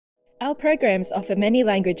Our programs offer many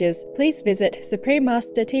languages. Please visit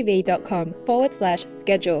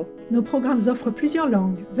suprememastertv.com/schedule. Nos programmes offrent plusieurs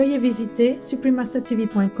langues. Veuillez visiter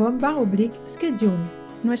suprememastertv.com/schedule.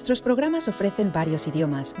 Nuestros programas ofrecen varios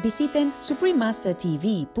idiomas. Visiten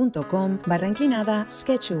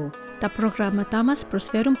suprememastertv.com/schedule. Τα προγράμματά μας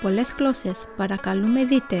προσφέρουν πολλές γλώσσες. Παρακαλούμε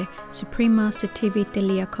δείτε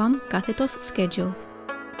suprememastertv.com/schedule.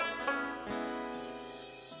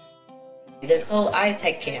 So I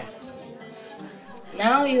take care.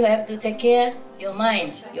 Now you have to take care your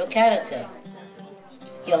mind, your character,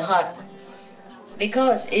 your heart.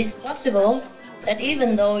 Because it's possible that even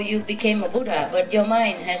though you became a Buddha, but your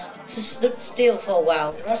mind has stood still for a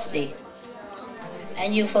while, rusty. And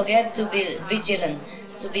you forget to be vigilant,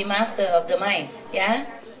 to be master of the mind, yeah?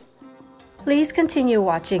 Please continue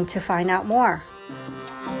watching to find out more.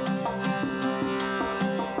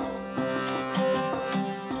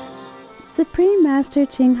 Supreme Master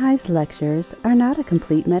Ching Hai's lectures are not a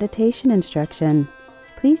complete meditation instruction.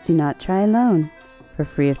 Please do not try alone. For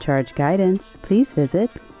free of charge guidance, please visit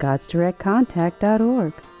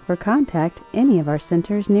godsdirectcontact.org or contact any of our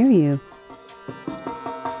centers near you.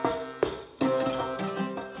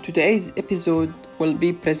 Today's episode will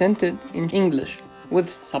be presented in English with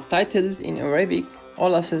subtitles in Arabic,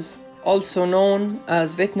 also known as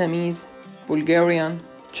Vietnamese, Bulgarian,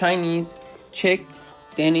 Chinese, Czech,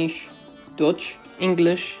 Danish, Dutch,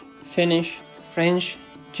 English, Finnish, French,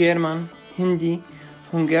 German, Hindi,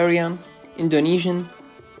 Hungarian, Indonesian,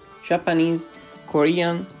 Japanese,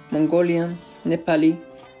 Korean, Mongolian, Nepali,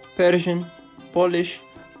 Persian, Polish,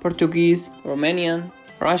 Portuguese, Romanian,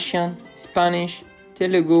 Russian, Spanish,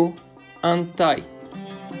 Telugu, and Thai.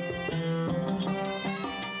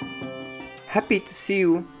 Happy to see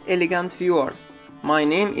you, elegant viewers. My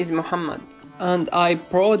name is Muhammad, and I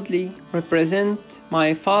proudly represent my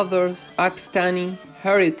father's Pakistani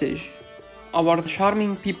heritage. Our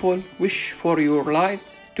charming people wish for your lives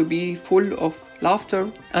to be full of laughter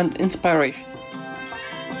and inspiration.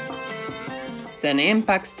 The name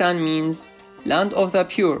Pakistan means Land of the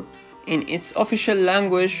Pure in its official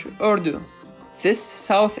language, Urdu. This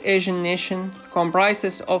South Asian nation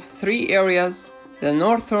comprises of 3 areas: the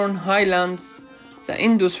Northern Highlands, the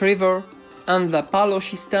Indus River, and the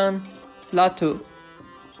Balochistan Plateau.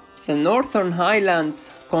 The Northern Highlands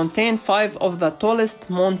contain 5 of the tallest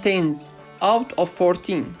mountains out of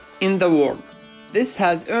 14 in the world. This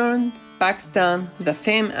has earned Pakistan the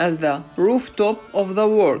fame as the rooftop of the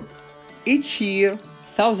world. Each year,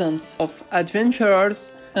 thousands of adventurers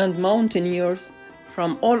and mountaineers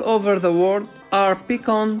from all over the world are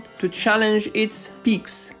beckoned to challenge its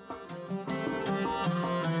peaks.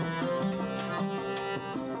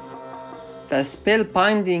 The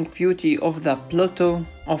spellbinding beauty of the plateau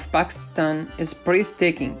of Pakistan is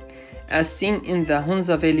breathtaking, as seen in the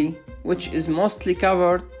Hunza Valley, which is mostly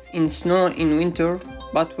covered in snow in winter,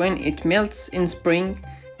 but when it melts in spring,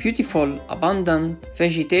 beautiful, abundant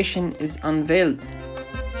vegetation is unveiled.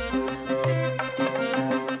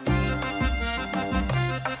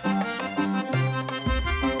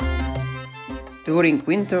 During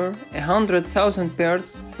winter, 100,000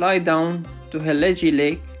 birds fly down to Helegi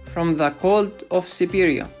Lake from the cold of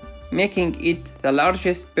Siberia, making it the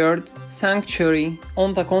largest bird sanctuary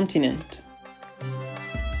on the continent.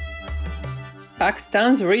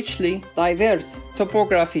 Pakistan's richly diverse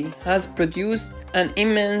topography has produced an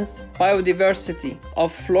immense biodiversity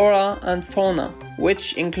of flora and fauna,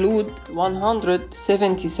 which include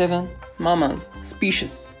 177 mammal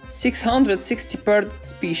species, 660 bird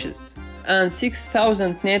species, and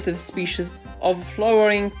 6,000 native species of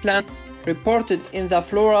flowering plants reported in the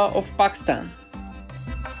flora of Pakistan.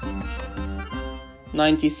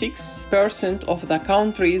 96% of the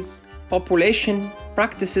country's population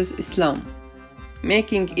practices Islam,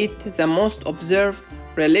 making it the most observed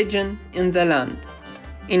religion in the land.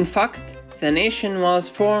 In fact, the nation was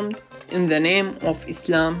formed in the name of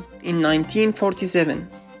Islam in 1947.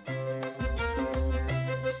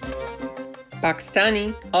 Pakistani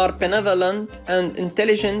are benevolent and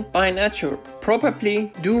intelligent by nature, probably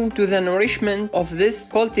due to the nourishment of this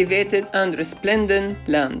cultivated and resplendent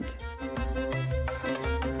land.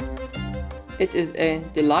 It is a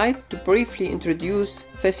delight to briefly introduce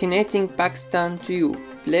fascinating Pakistan to you,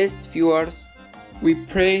 blessed viewers. We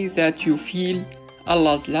pray that you feel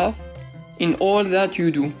Allah's love in all that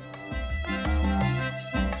you do.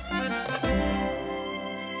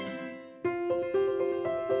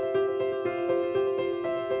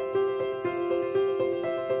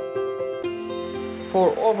 For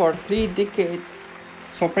over 3 decades,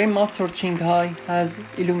 Supreme Master Ching Hai has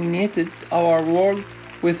illuminated our world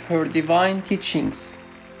with her divine teachings,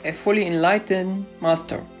 a fully enlightened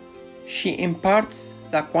master. She imparts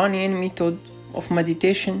the Kuan Yin method of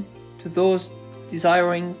meditation to those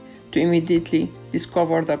desiring to immediately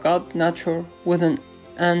discover the God nature within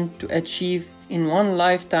and to achieve in one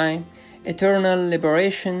lifetime eternal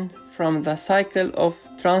liberation from the cycle of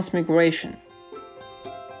transmigration.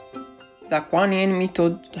 The Kuan Yin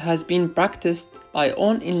method has been practiced by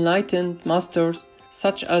all enlightened masters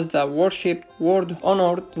such as the worshipped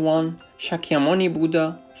world-honored one Shakyamuni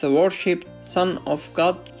Buddha, the worshipped Son of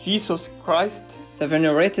God Jesus Christ, the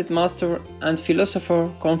venerated master and philosopher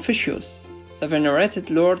Confucius, the venerated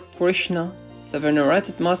Lord Krishna, the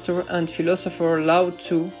venerated master and philosopher Lao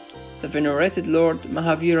Tzu, the venerated Lord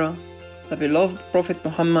Mahavira, the beloved Prophet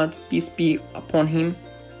Muhammad, peace be upon him,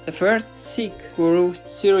 the first Sikh Guru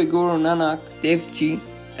Sri Guru Nanak Dev Ji,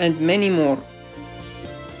 and many more.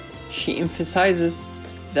 She emphasizes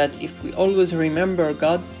that if we always remember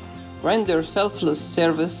God, render selfless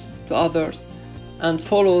service to others, and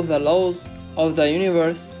follow the laws of the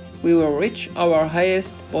universe, we will reach our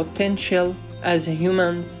highest potential as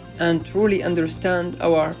humans and truly understand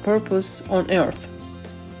our purpose on earth.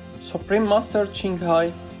 Supreme Master Ching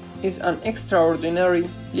Hai is an extraordinary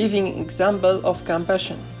living example of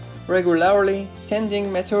compassion, regularly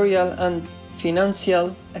sending material and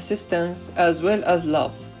financial assistance as well as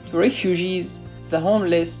love to refugees, the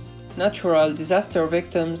homeless, natural disaster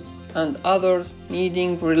victims, and others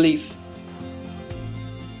needing relief.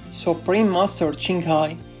 Supreme Master Ching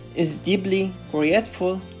Hai is deeply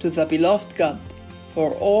grateful to the beloved God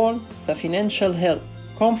for all the financial help,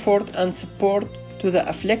 comfort, and support to the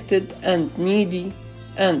afflicted and needy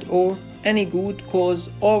and or any good cause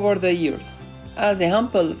over the years, as a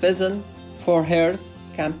humble vessel for her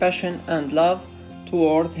compassion and love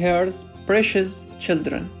toward her precious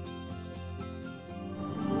children.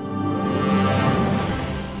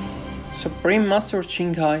 Supreme Master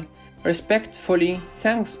Ching Hai respectfully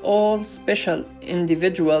thanks all special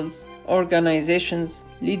individuals, organizations,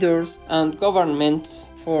 leaders, and governments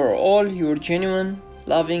for all your genuine,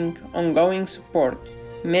 loving, ongoing support.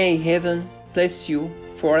 May heaven bless you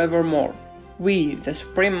forevermore. We, the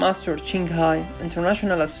Supreme Master Ching Hai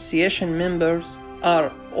International Association members,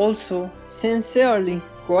 are also sincerely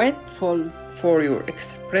grateful for your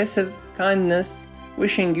expressive kindness,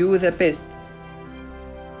 wishing you the best.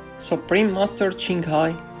 Supreme Master Ching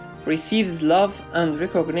Hai receives love and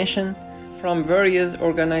recognition from various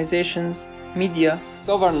organizations, media,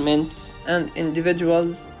 governments, and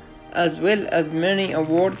individuals, as well as many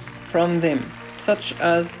awards from them, such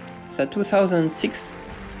as the 2006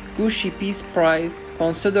 Gushi Peace Prize,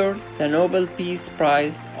 considered the Nobel Peace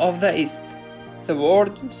Prize of the East, the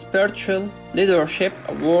World Spiritual Leadership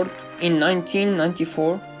Award in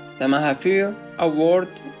 1994, the Mahavir Award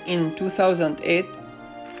in 2008,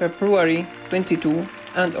 February 22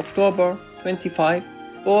 and October 25,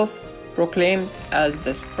 both proclaimed as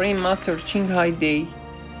the Supreme Master Ching Hai Day,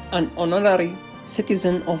 an honorary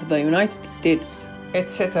citizen of the United States,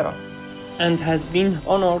 etc., and has been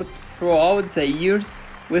honored throughout the years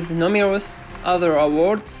with numerous other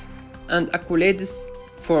awards and accolades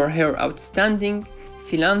for her outstanding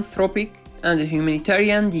philanthropic and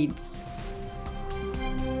humanitarian deeds.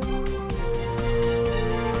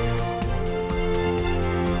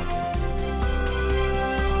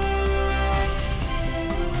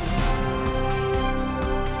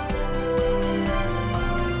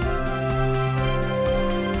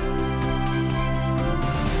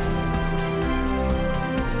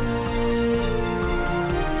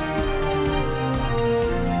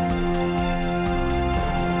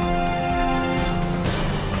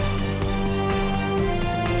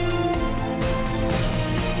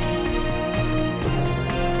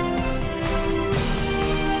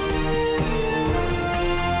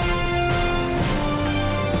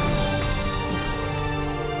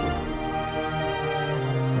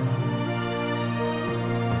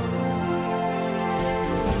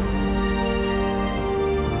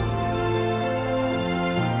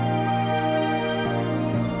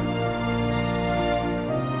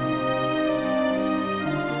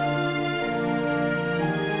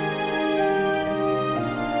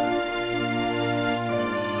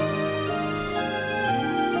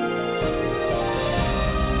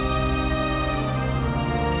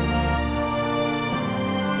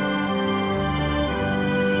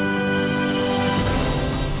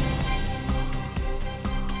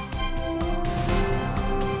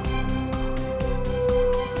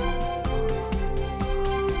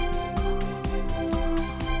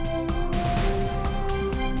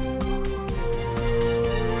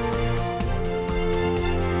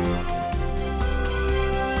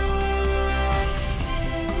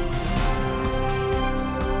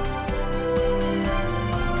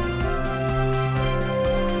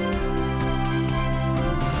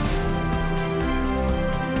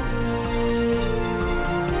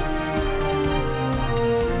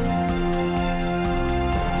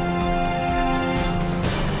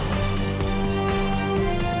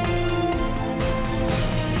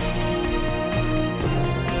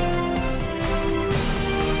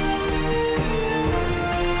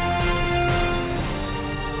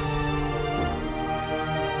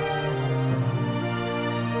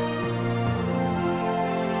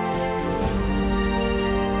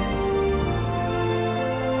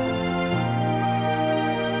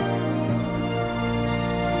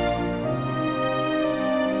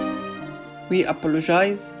 We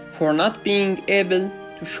apologize for not being able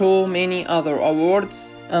to show many other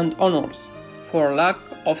awards and honors for lack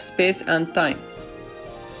of space and time.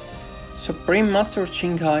 Supreme Master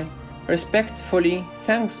Qinghai respectfully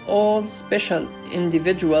thanks all special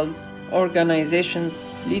individuals, organizations,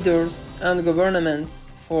 leaders, and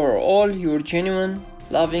governments for all your genuine,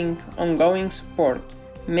 loving, ongoing support.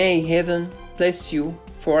 May heaven bless you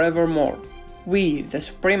forevermore. We, the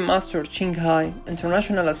Supreme Master Qinghai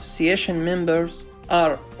International Association members,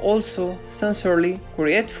 are also sincerely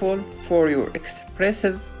grateful for your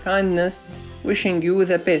expressive kindness, wishing you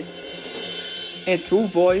the best. A true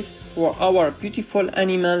voice for our beautiful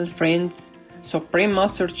animal friends, Supreme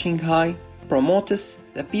Master Qinghai promotes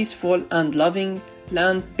the peaceful and loving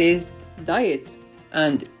plant-based diet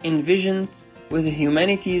and envisions with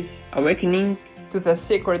humanity's awakening to the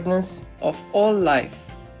sacredness of all life,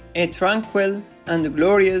 a tranquil and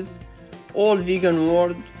glorious all-vegan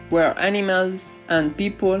world where animals and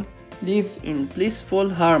people live in blissful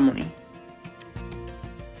harmony.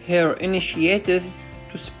 Her initiatives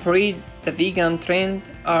to spread the vegan trend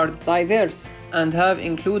are diverse and have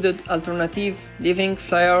included alternative living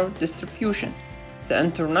flyer distribution, the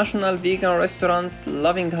International Vegan Restaurants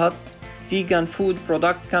Loving Hut, vegan food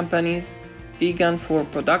product companies, vegan for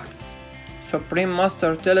products, Supreme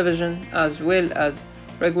Master Television, as well as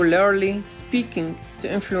regularly speaking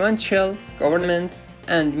to influential governments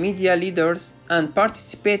and media leaders and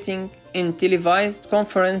participating in televised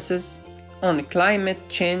conferences on climate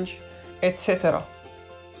change, etc.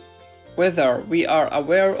 Whether we are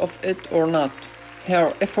aware of it or not,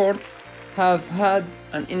 her efforts have had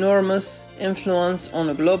an enormous influence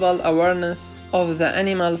on global awareness of the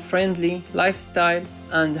animal-friendly lifestyle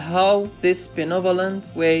and how this benevolent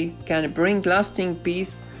way can bring lasting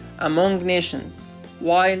peace among nations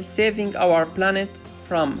while saving our planet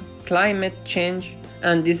from climate change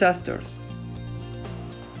and disasters.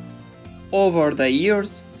 Over the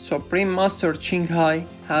years, Supreme Master Qinghai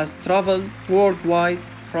has traveled worldwide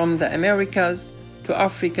from the Americas to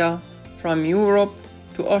Africa, from Europe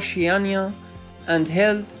to Oceania, and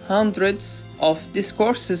held hundreds of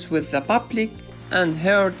discourses with the public and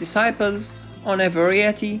her disciples on a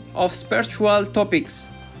variety of spiritual topics.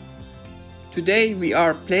 Today we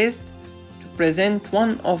are pleased to present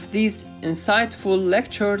one of these insightful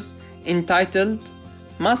lectures entitled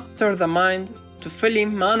Master the Mind to Fully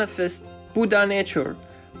Manifest Buddha Nature,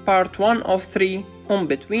 Part 1 of 3 on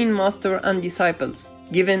Between Master and Disciples,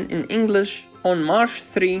 given in English on March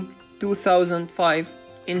 3, 2005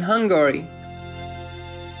 in Hungary.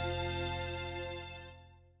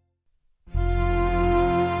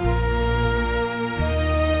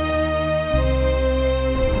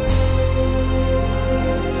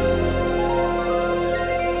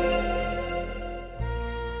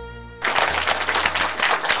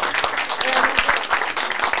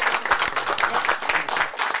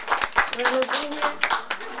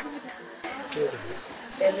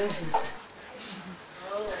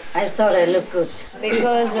 I thought I looked good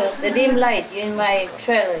because the dim light in my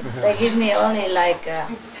trailer, they give me only like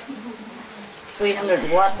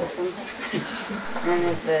 300 watt or something, and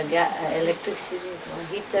if electricity or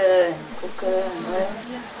heater and cooker and whatever,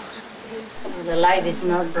 so the light is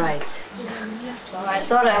not bright. So I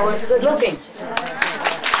thought I was good looking.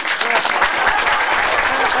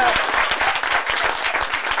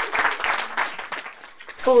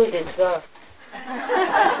 Food is God.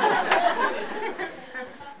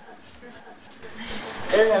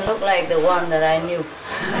 Doesn't look like the one that I knew.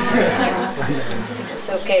 It's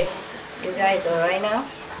okay. You guys all right now?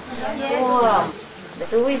 Yes. Wow.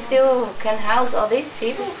 Do we still can house all these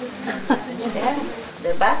people? Yeah.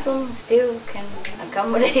 The bathroom still can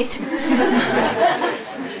accommodate.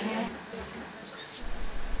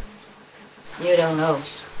 You don't know.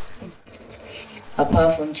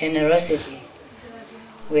 Apart from generosity,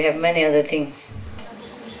 we have many other things.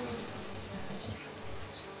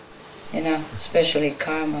 You know, especially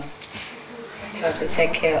karma. You have to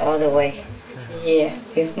take care all the way. Yeah,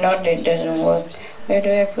 if not, it doesn't work. Where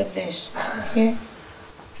do I put this? Here?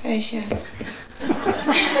 Here.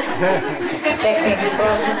 Technical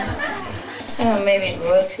problem. Oh, maybe it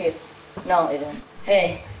works here. No, it don't.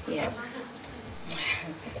 Hey, yeah.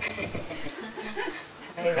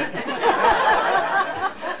 Maybe.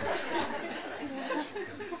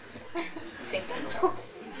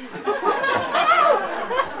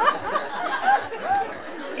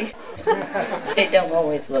 They don't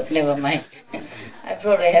always work, never mind. I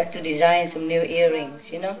probably have to design some new earrings,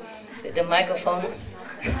 you know, with the microphone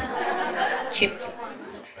chip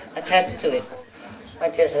attached to it.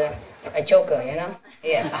 But just a joker, you know?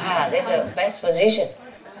 Yeah, that's the best position.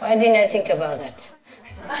 Why didn't I think about that?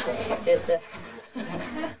 Just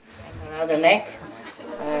around the neck.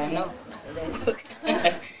 No.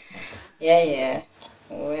 Yeah.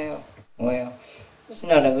 Well. It's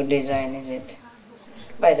not a good design, is it?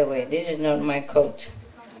 By the way, this is not my coat.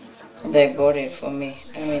 They bought it for me.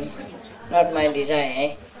 I mean, not my design,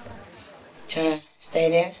 eh? Stay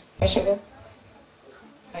there. Possible?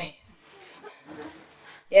 Right.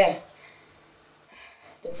 Yeah.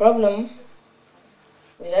 The problem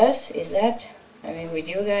with us is that, I mean, with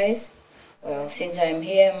you guys, well, since I'm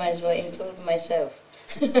here, I might as well include myself.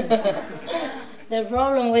 The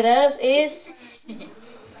problem with us is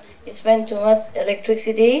you spend too much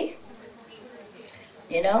electricity,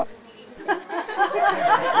 you know,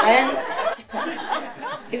 and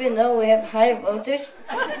even though we have high voltage,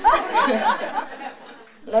 a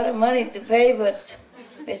lot of money to pay, but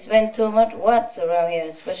we spend too much watts around here,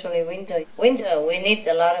 especially winter. Winter, we need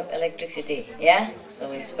a lot of electricity, yeah? So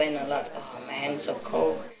we spend a lot. Oh man, so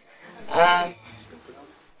cold.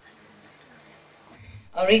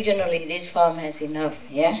 Originally, this farm has enough,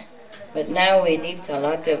 yeah? But now we need a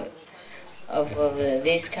lot of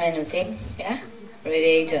this kind of thing, yeah?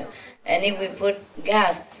 Radiator. And if we put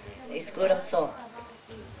gas, it's good also.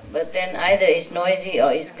 But then either it's noisy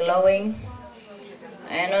or it's glowing.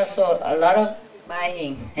 And also a lot of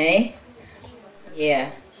buying, eh?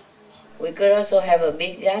 Yeah. We could also have a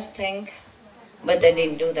big gas tank, but they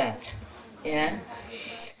didn't do that, yeah?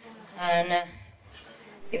 And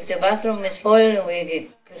if the bathroom is full, we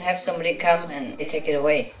could have somebody come and take it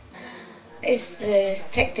away. It's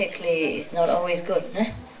technically, it's not always good,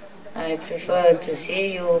 eh? I prefer to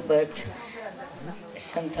see you, but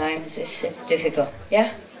sometimes it's difficult,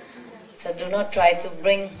 yeah? So do not try to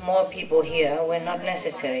bring more people here when not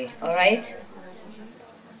necessary, all right?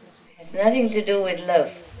 Has nothing to do with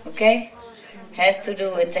love, okay? Has to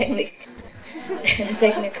do with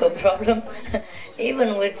technical problem,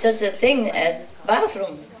 even with such a thing as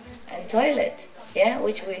bathroom and toilet, yeah,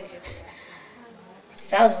 which we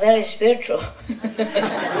sounds very spiritual.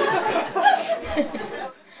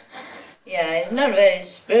 Yeah, it's not very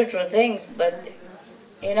spiritual things, but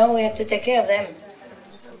you know, we have to take care of them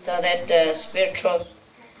so that the spiritual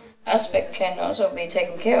aspect can also be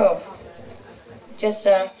taken care of. Just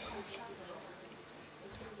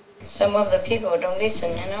some of the people don't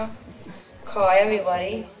listen, you know. Call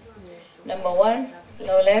everybody. Number one,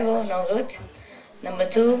 low level, no good. Number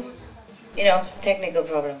two, you know, technical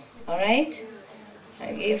problem. All right?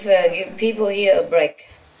 Give people here a break.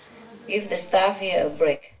 Give the staff here a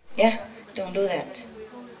break. Yeah, don't do that.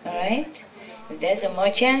 All right? If there's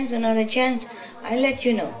another chance, I let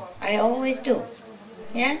you know. I always do.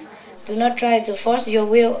 Yeah? Do not try to force your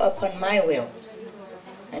will upon my will.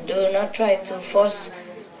 And do not try to force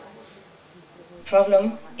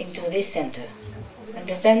problem into this center.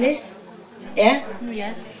 Understand this? Yeah?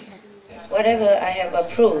 Yes. Whatever I have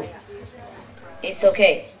approved, it's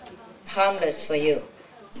okay. Harmless for you.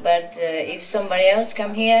 But if somebody else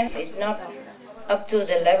come here, it's not up to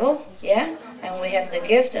the level, yeah? And we have the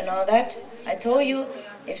gift and all that. I told you,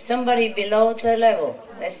 if somebody below the level,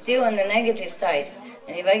 they're still on the negative side.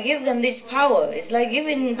 And if I give them this power, it's like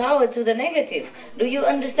giving power to the negative. Do you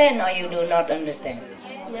understand or you do not understand?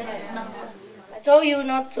 Yes. I told you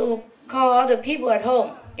not to call other people at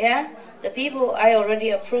home, yeah? The people I already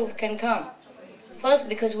approved can come. First,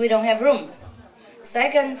 because we don't have room.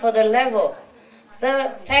 Second, for the level.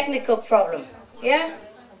 Third, technical problem, yeah?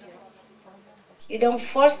 You don't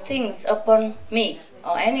force things upon me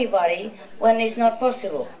or anybody when it's not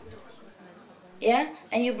possible. Yeah?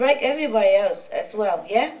 And you break everybody else as well,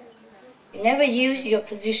 yeah? You never use your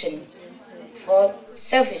position for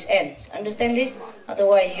selfish ends. Understand this?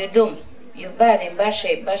 Otherwise you're doomed. You're bad, in bad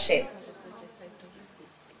shape, bad shape.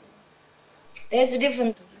 There's a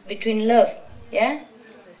difference between love, yeah?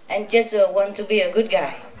 And just want to be a good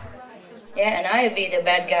guy. Yeah, and I'll be the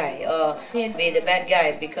bad guy, or he'll be the bad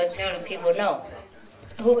guy because telling people no.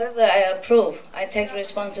 Whoever I approve, I take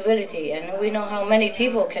responsibility, and we know how many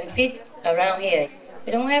people can fit around here.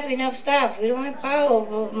 We don't have enough staff, we don't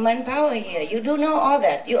have manpower here. You do know all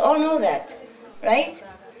that, you all know that, right?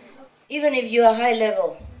 Even if you are high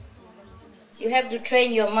level, you have to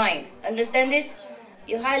train your mind. Understand this?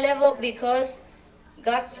 You're high level because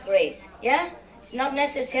God's grace, yeah? It's not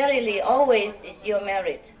necessarily always it's your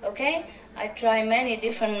merit, okay? I try many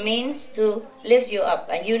different means to lift you up,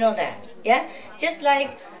 and you know that, yeah? Just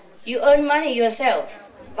like you earn money yourself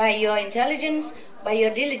by your intelligence, by your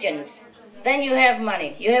diligence. Then you have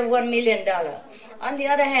money, you have $1 million. On the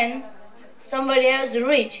other hand, somebody else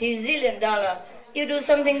rich, he's $1 zillion. You do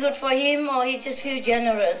something good for him or he just feels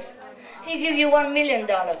generous. He give you $1 million.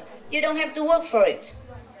 You don't have to work for it.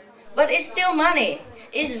 But it's still money.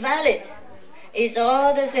 It's valid. It's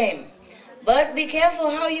all the same. But be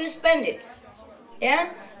careful how you spend it.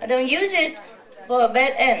 Yeah? Don't use it for a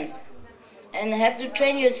bad end. And have to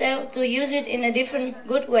train yourself to use it in a different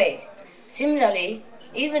good way. Similarly,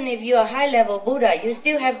 even if you are high-level Buddha, you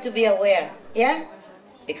still have to be aware. Yeah?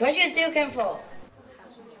 Because you still can fall.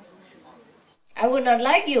 I would not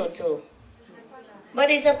like you to. But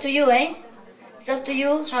it's up to you, eh? It's up to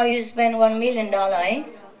you how you spend $1 million, eh?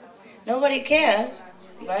 Nobody cares,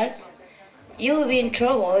 but you will be in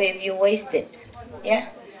trouble if you waste it. Yeah?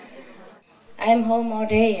 I'm home all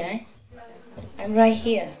day, eh? I'm right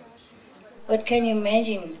here. But can you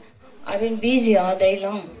imagine? I've been busy all day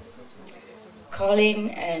long.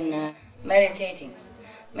 Calling and meditating.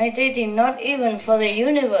 Meditating not even for the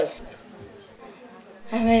universe.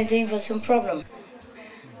 I'm meditating for some problem.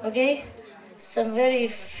 Okay? Some very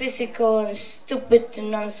physical and stupid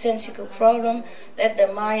and nonsensical problem that the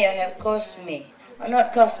Maya have caused me. Or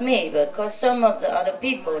not caused me, but caused some of the other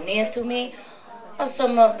people near to me, or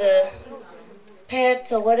some of the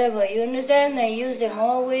pets or whatever. You understand? They use them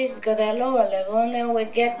always because they're lower level and they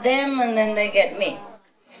always get them and then they get me.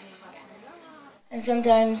 And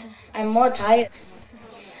sometimes I'm more tired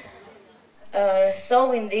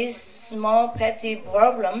solving this small petty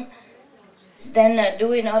problem than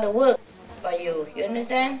doing other work for you. You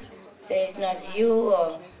understand? So it's not you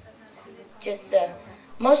or just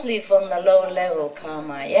mostly from the low level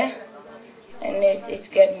karma, yeah? And it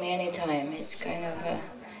gets me anytime. It's kind of,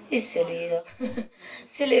 it's silly though.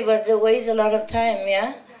 Silly, but it wastes a lot of time,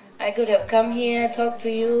 yeah? I could have come here, talk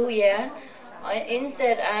to you, yeah?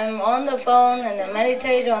 Instead, I'm on the phone and I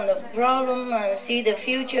meditate on the problem and see the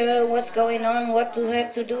future, what's going on, what to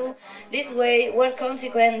have to do. This way, what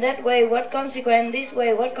consequence, that way, what consequence, this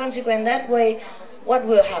way, what consequence, that way, what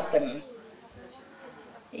will happen.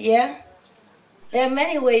 Yeah? There are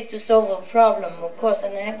many ways to solve a problem, of course,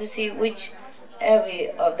 and I have to see which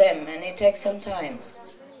area of them, and it takes some time.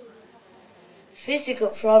 Physical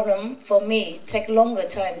problem, for me, take longer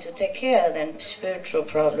time to take care than spiritual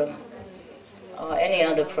problem. Or any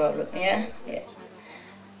other problem, yeah? Yeah.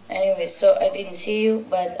 Anyway, so I didn't see you,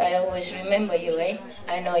 but I always remember you, eh?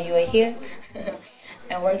 I know you are here.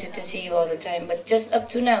 I wanted to see you all the time, but just up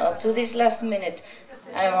to now, up to this last minute,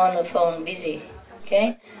 I'm on the phone, busy,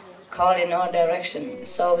 okay? Call in all directions,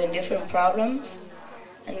 solving different problems.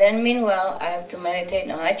 And then meanwhile, I have to meditate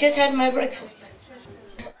now. I just had my breakfast.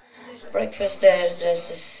 Breakfast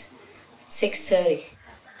there's 6:30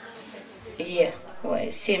 here. Well,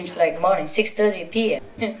 it seems like morning, 6:30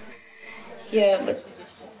 p.m. Yeah, but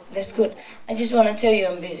that's good. I just want to tell you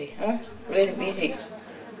I'm busy, huh? Really busy.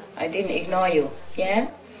 I didn't ignore you,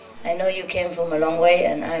 yeah? I know you came from a long way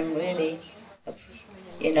and I'm really,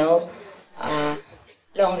 you know,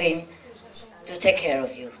 longing to take care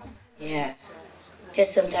of you. Yeah.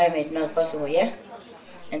 Just sometime it's not possible, yeah?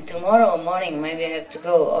 And tomorrow morning maybe I have to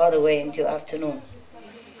go all the way until afternoon.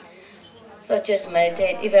 So just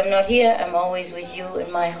meditate. If I'm not here, I'm always with you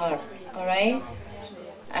in my heart, all right?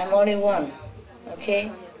 I'm only one,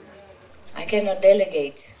 okay? I cannot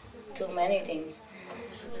delegate too many things.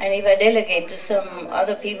 And if I delegate to some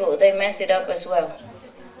other people, they mess it up as well.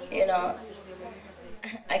 You know,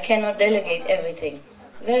 I cannot delegate everything.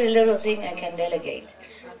 Very little thing I can delegate.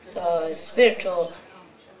 So spiritual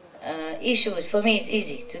issues, for me, it's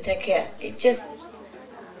easy to take care. It just,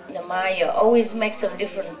 the Maya always makes some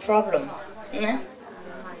different problem. No?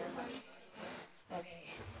 Okay.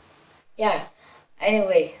 Yeah.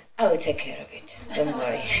 Anyway, I will take care of it. Don't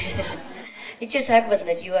worry. It just happened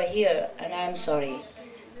that you are here, and I'm sorry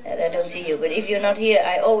that I don't see you. But if you're not here,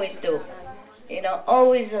 I always do. You know,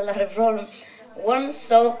 always a lot of problems. One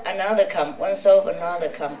solve, another come. One solve, another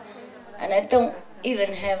come. And I don't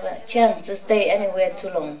even have a chance to stay anywhere too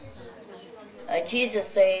long. Jesus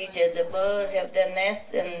says the birds have their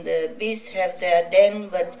nests and the beasts have their den,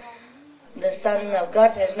 but the Son of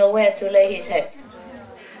God has nowhere to lay his head.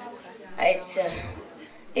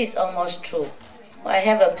 It's almost true. Well, I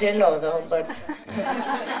have a pillow though, but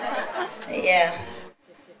yeah,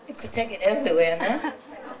 you could take it everywhere, no?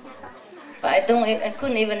 But I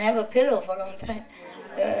couldn't even have a pillow for a long time.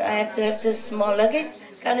 I have to have this small luggage.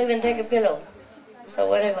 Can't even take a pillow. So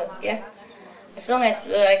whatever, yeah. As long as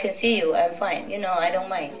I can see you, I'm fine. You know, I don't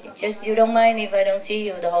mind. It's just you don't mind if I don't see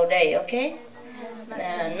you the whole day, okay?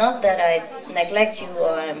 Not that I neglect you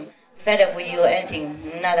or I'm fed up with you or anything.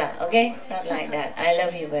 Nada, okay? Not like that. I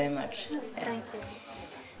love you very much. Yeah.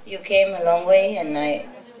 You came a long way and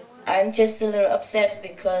I'm just a little upset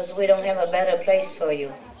because we don't have a better place for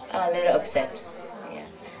you. A little upset. Yeah.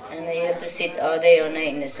 And then you have to sit all day or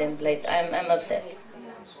night in the same place. I'm upset.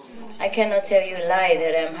 I cannot tell you a lie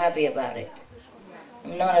that I'm happy about it.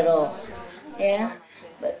 Not at all. Yeah?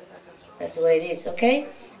 But that's the way it is, okay?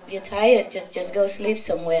 If you're tired, just go sleep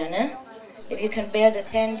somewhere, no? If you can bear the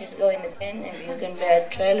tent, just go in the tent. If you can bear a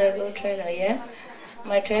trailer, go trailer, yeah?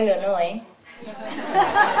 My trailer, no, eh?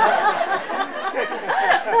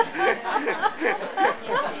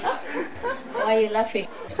 Why are you laughing?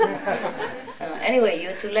 Anyway,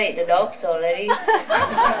 you're too late. The dogs already.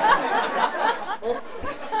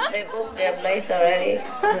 They booked their place already.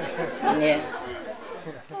 Yeah.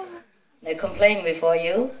 They complained before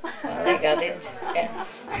you. So they got it. Yeah.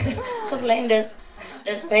 Complain the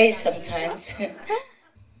space sometimes.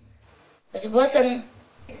 There's a person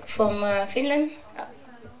from Finland.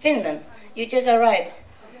 Finland. You just arrived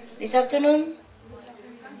this afternoon?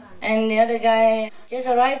 And the other guy just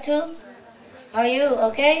arrived too? How are you?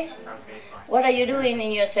 Okay? What are you doing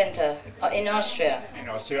in your center? Or in Austria? In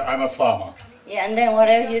Austria, I'm a farmer. Yeah, and then what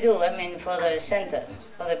else you do? I mean, for the center,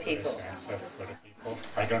 for the people. For the people.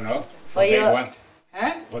 I don't know. For what your... they want.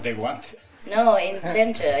 Huh? What they want. No, in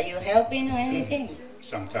center. Are you helping or anything?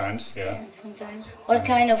 Sometimes, yeah. Sometimes. What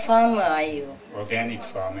kind of farmer are you? Organic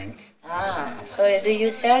farming. Ah, so do you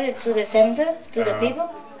sell it to the center, to the people?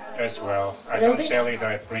 As well. I don't sell it,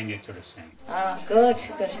 I bring it to the center. Ah, good,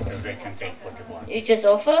 good. So they can take what they want. You just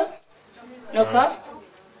offer? No cost?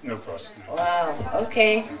 No cost. No. Wow,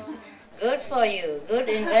 okay. Good for you, good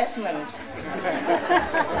investment.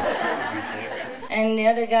 And the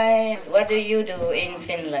other guy, what do you do in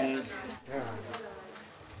Finland?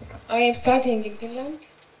 I am studying in Finland.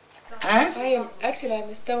 Huh? I'm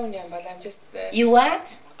Estonian, but I'm just... You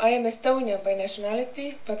what? I am Estonian by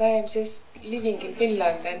nationality, but I am just living in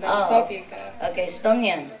Finland and I'm studying there. Okay,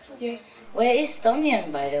 Estonian. Yes. Where is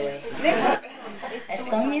Estonian, by the way? Next.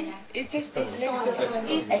 Estonian? It's just next to Finland.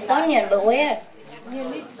 Estonian, but where?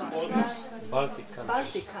 Baltic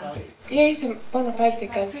countries. Yes, one of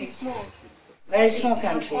Baltic countries. Very small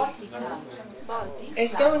country.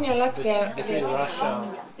 Estonia, Latvia, Russia.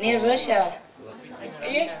 Near Russia?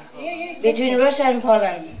 Yes, yes. Between Russia and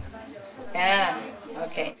Poland? Yeah,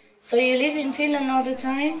 okay. So you live in Finland all the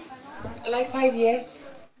time? Like 5 years.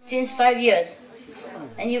 Since 5 years?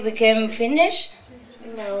 And you became Finnish?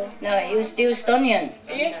 No. No, you're still Estonian?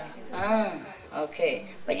 Yes. Ah, okay.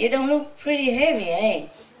 But you don't look pretty heavy, eh?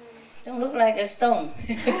 Don't look like a stone.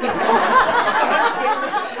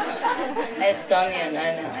 Estonian,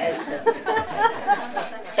 I know,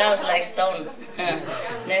 Estonian. Sounds like stone.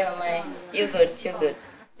 Never mind. You're good, you're good.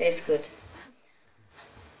 It's good.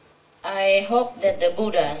 I hope that the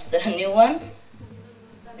Buddhas, the new one,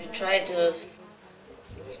 will try to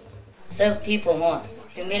serve people more.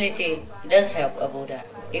 Humility does help a Buddha,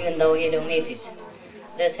 even though he don't need it.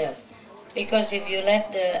 Does help. Because if you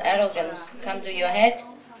let the arrogance come to your head,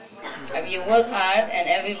 if you work hard and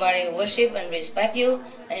everybody worship and respect you,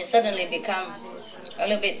 and you suddenly become a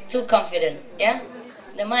little bit too confident, yeah?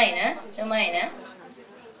 The mind, huh? The mind, huh?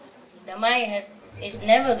 The mind is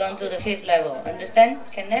never gone to the 5th level, understand?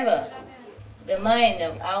 Can never. The mind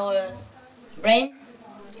of our brain,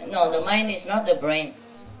 no, the mind is not the brain.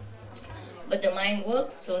 But the mind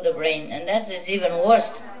works through the brain, and that is even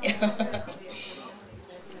worse.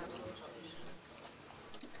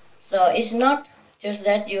 So it's not just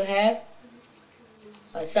that you have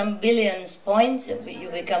some billions points, you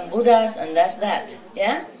become Buddhas, and that's that,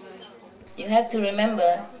 yeah? You have to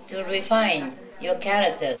remember to refine your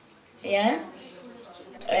character, yeah?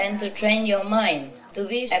 And to train your mind to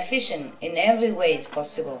be efficient in every way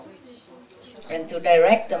possible. And to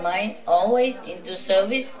direct the mind always into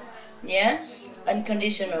service, yeah?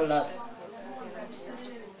 Unconditional love.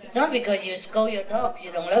 It's not because you scold your dogs,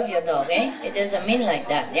 you don't love your dog, eh? It doesn't mean like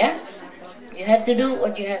that, yeah? You have to do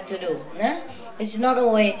what you have to do, no? It's not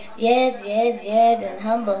always, yes, yes, yes, and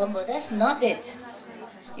humble, humble. That's not it.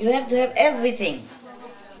 You have to have everything.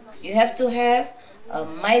 You have to have a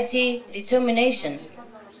mighty determination,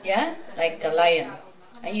 yeah? Like a lion.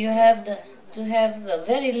 And you have to have a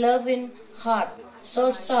very loving heart, so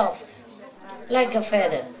soft, like a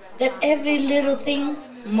feather, that every little thing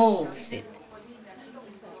moves it.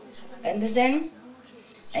 Understand?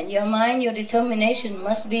 And your mind, your determination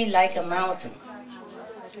must be like a mountain.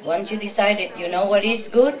 Once you decided you know what is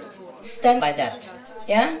good, stand by that.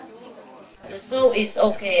 Yeah? The soul is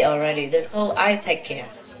okay already. The soul, I take care.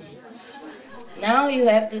 Now you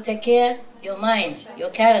have to take care your mind, your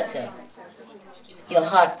character, your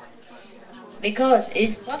heart. Because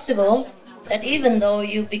it's possible that even though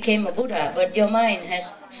you became a Buddha, but your mind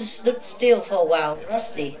has stood still for a while,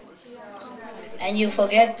 rusty. And you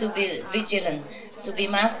forget to be vigilant, to be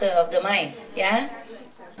master of the mind, yeah?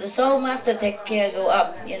 The Soul Master take care, go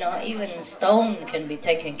up. You know, even stone can be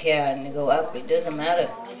taken care and go up. It doesn't matter.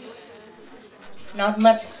 Not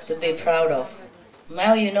much to be proud of.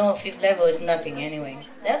 Now you know fifth level is nothing anyway.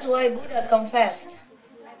 That's why Buddha confessed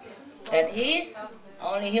that he's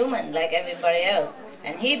only human like everybody else.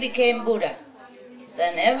 And he became Buddha.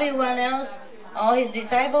 And everyone else, all his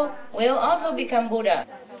disciples, will also become Buddha.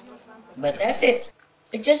 But that's it.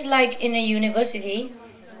 It's just like in a university,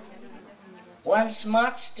 one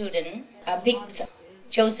smart student are picked,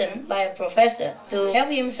 chosen by a professor to help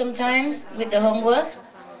him sometimes with the homework,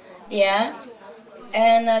 yeah,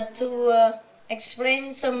 and to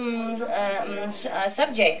explain some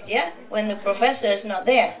subject, yeah, when the professor is not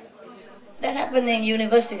there. That happens in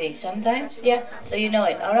university sometimes, yeah, so you know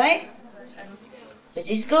it, all right?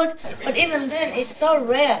 Which is good, but even then, it's so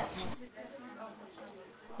rare.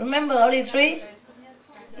 Remember only 3?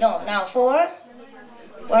 No, now 4.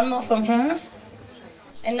 1 more from France,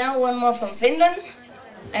 and now 1 more from Finland,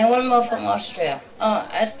 and 1 more from Austria. Oh,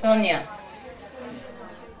 Estonia.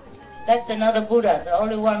 That's another Buddha, the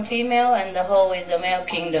only one female, and the whole is a male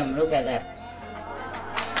kingdom. Look at that.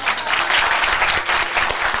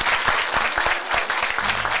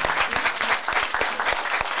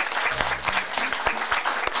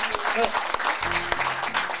 Good.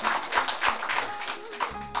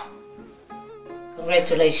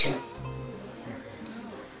 Congratulations.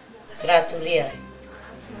 Gratuliere.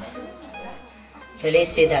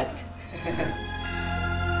 Felicidad.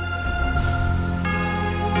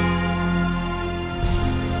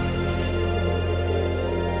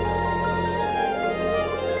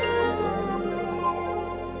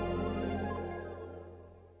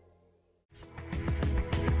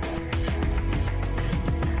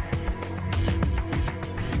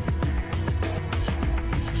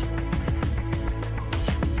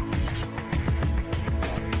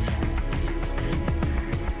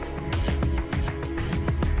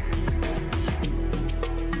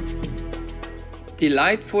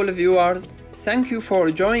 Delightful viewers, thank you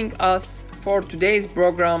for joining us for today's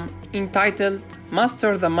program entitled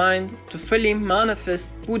Master the Mind to Fully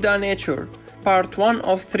Manifest Buddha Nature, Part 1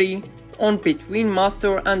 of 3 on Between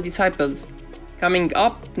Master and Disciples. Coming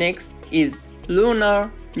up next is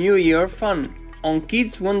Lunar New Year Fun on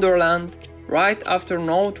Kids Wonderland right after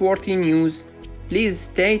noteworthy news. Please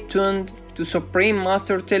stay tuned to Supreme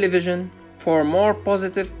Master Television for more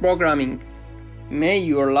positive programming. May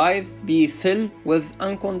your lives be filled with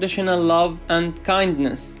unconditional love and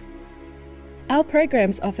kindness. Our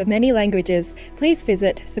programs offer many languages. Please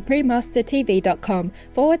visit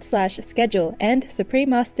suprememastertv.com/schedule and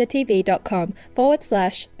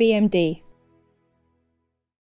suprememastertv.com/BMD.